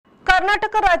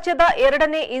ಕರ್ನಾಟಕ ರಾಜ್ಯದ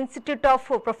ಎರಡನೇ institute of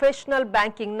professional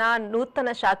ಬ್ಯಾಂಕಿಂಗ್ನ ನೂತನ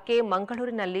ಶಾಖೆ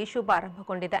ಮಂಗಳೂರಿನಲ್ಲಿ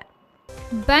ಶುಭಾರಂಭಗೊಂಡಿದೆ.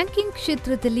 ಬ್ಯಾಂಕಿಂಗ್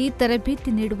ಕ್ಷೇತ್ರದಲ್ಲಿ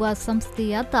ತರಬೇತಿ ನೀಡುವ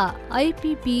ಸಂಸ್ಥೆಯಾದ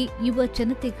ಐಪಿಪಿ ಯುವ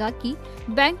ಜನತೆಗಾಗಿ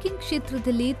ಬ್ಯಾಂಕಿಂಗ್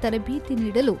ಕ್ಷೇತ್ರದಲ್ಲಿ ತರಬೇತಿ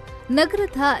ನೀಡಲು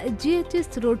ನಗರದ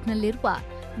ಜಿಎಚ್ಎಸ್ ರೋಡ್ನಲ್ಲಿರುವ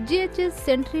ಜಿಎಚ್ಎಸ್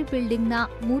ಸೆಂಟ್ರಿ ಬಿಲ್ಡಿಂಗ್ನ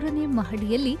 3ನೇ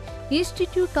ಮಹಡಿಯಲ್ಲಿ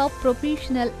ಇನ್ಸ್ಟಿಟ್ಯೂಟ್ ಆಫ್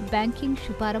ಪ್ರೊಫೆಷನಲ್ ಬ್ಯಾಂಕಿಂಗ್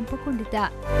ಶುಭಾರಂಭಗೊಂಡಿದೆ.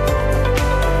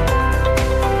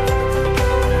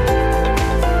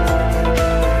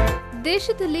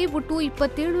 ದೇಶದಲ್ಲಿ ಒಟ್ಟು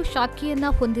 27 ಶಾಖೆಯನ್ನ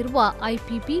ಹೊಂದಿರುವ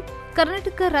ಐಪಿಪಿ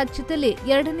ಕರ್ನಾಟಕ ರಾಜ್ಯದಲ್ಲಿ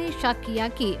ಎರಡನೇ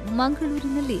ಶಾಖೆಯಾಗಿ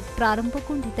ಮಂಗಳೂರಿನಲ್ಲಿ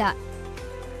ಪ್ರಾರಂಭಗೊಂಡಿದೆ.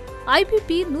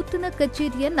 ಐಪಿಪಿ ನೂತನ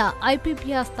ಕಚೇರಿಯನ್ನ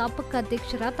ಐಪಿಪಿಯ ಸ್ಥಾಪಕ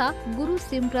ಅಧ್ಯಕ್ಷರಾದ ಗುರು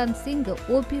ಸಿಮ್ರಾನ್ ಸಿಂಗ್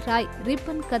ಓಬಿರಾಯ್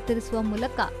ರಿಬ್ಬನ್ ಕತ್ತರಿಸುವ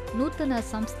ಮೂಲಕ ನೂತನ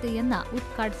ಸಂಸ್ಥೆಯನ್ನ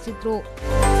ಉದ್ಘಾಟಿಸಿದ್ರು.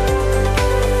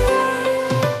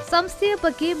 ಸಂಸ್ಥೆಯ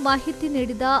ಬಗ್ಗೆ ಮಾಹಿತಿ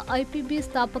ನೀಡಿದ ಐಪಿಬಿ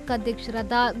ಸ್ಥಾಪಕ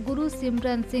ಅಧ್ಯಕ್ಷರಾದ ಗುರು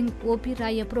ಸಿಮ್ರಾನ್ ಸಿಂಗ್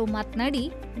ಓಬಿರಾಯ್ ಅವರು ಮಾತನಾಡಿ,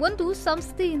 ಒಂದು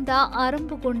ಸಂಸ್ಥೆಯಿಂದ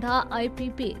ಆರಂಭಗೊಂಡ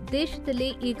ಐಪಿಬಿ ದೇಶದಲ್ಲಿ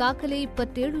ಈಗಾಗಲೇ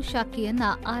 27 ಶಾಖೆಯನ್ನ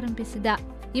ಆರಂಭಿಸಿದೆ.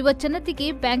 ಯುವ ಜನತೆಗೆ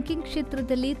ಬ್ಯಾಂಕಿಂಗ್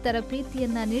ಕ್ಷೇತ್ರದಲ್ಲಿ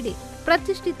ತರಬೇತಿಯನ್ನ ನೀಡಿ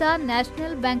ಪ್ರತಿಷ್ಠಿತ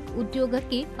ನ್ಯಾಷನಲ್ ಬ್ಯಾಂಕ್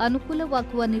ಉದ್ಯೋಗಕ್ಕೆ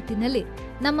ಅನುಕೂಲವಾಗುವ ನಿಟ್ಟಿನಲ್ಲಿ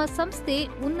ನಮ್ಮ ಸಂಸ್ಥೆ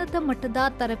ಉನ್ನತ ಮಟ್ಟದ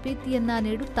ತರಬೇತಿಯನ್ನ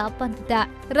ನೀಡುತ್ತಾ ಬಂದಿದೆ.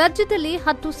 ರಾಜ್ಯದಲ್ಲಿ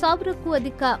 10,000ಕ್ಕೂ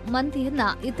ಅಧಿಕ ಮಂದಿಯನ್ನ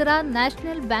ಇತರ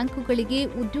ನ್ಯಾಷನಲ್ ಬ್ಯಾಂಕುಗಳಿಗೆ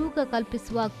ಉದ್ಯೋಗ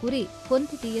ಕಲ್ಪಿಸುವ ಗುರಿ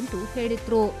ಹೊಂದಿದೆ ಎಂದು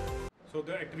ಹೇಳಿದರು. So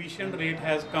the attrition rate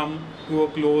has come to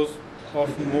a close of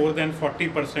more than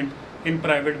 40% in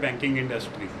private banking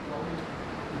industry.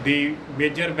 The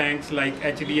major banks like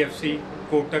HDFC,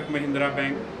 Kotak Mahindra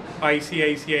Bank,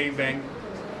 ICICI Bank,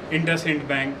 IndusInd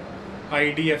Bank,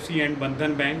 IDFC and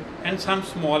Bandhan Bank and some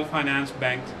small finance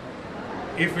banks.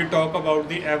 If we talk about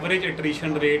the average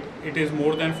attrition rate, it is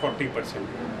more than 40%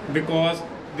 because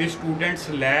the students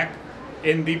lack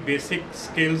in the basic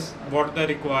skills what they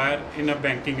require in a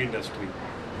banking industry.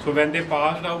 So when they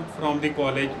passed out from the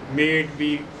college, may it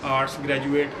be arts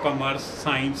graduate, commerce,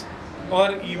 science or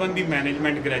even the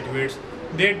management graduates,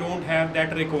 they don't have that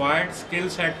required skill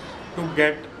set to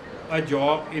get a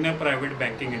job in a private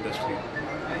banking industry.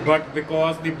 But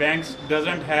because the banks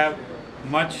doesn't have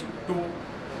much to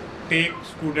take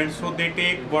students, so they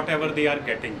take whatever they are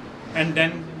getting and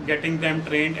then getting them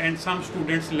trained, and some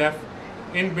students left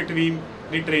in between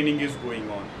the training is going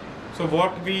on. So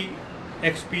what we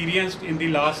experienced in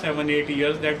the last 7-8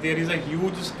 years that there is a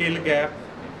huge skill gap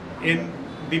in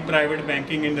the private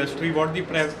banking industry, what the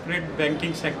private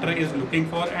banking sector is looking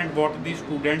for and what the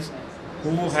students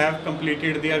who have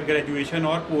completed their graduation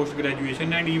or post graduation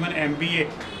and even MBA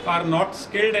are not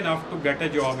skilled enough to get a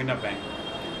job in a bank.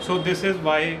 So this is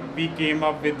why we came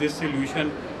up with this solution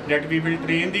that we will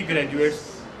train the graduates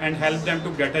and help them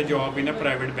to get a job in a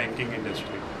private banking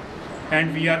industry.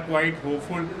 And we are quite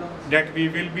hopeful that we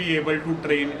will be able to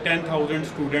train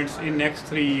 10,000 students in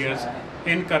next 3 years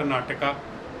in Karnataka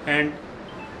and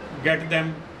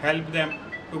help them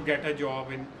to get a job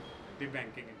in the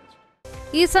banking industry.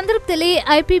 ಈ ಸಂದರ್ಭದಲ್ಲಿ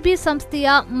ಐಪಿಬಿ ಸಂಸ್ಥೆಯ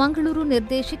ಮಂಗಳೂರು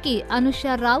ನಿರ್ದೇಶಕಿ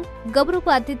ಅನುಷಾ ರಾವ್, ಗೌರವ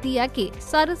ಅತಿಥಿಯಾಗಿ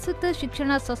ಸಾರಸ್ವತ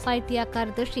ಶಿಕ್ಷಣ ಸೊಸೈಟಿಯ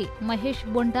ಕಾರ್ಯದರ್ಶಿ ಮಹೇಶ್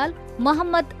ಬೊಂಡಾಲ್,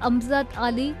 ಮೊಹಮ್ಮದ್ ಅಮ್ಜದ್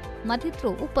ಅಲಿ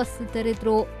ಮತ್ತಿತರರು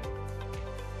ಉಪಸ್ಥಿತರಿದ್ದರು.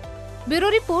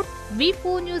 Bureau report,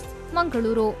 ವಿ4 news,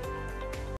 Mangaluru.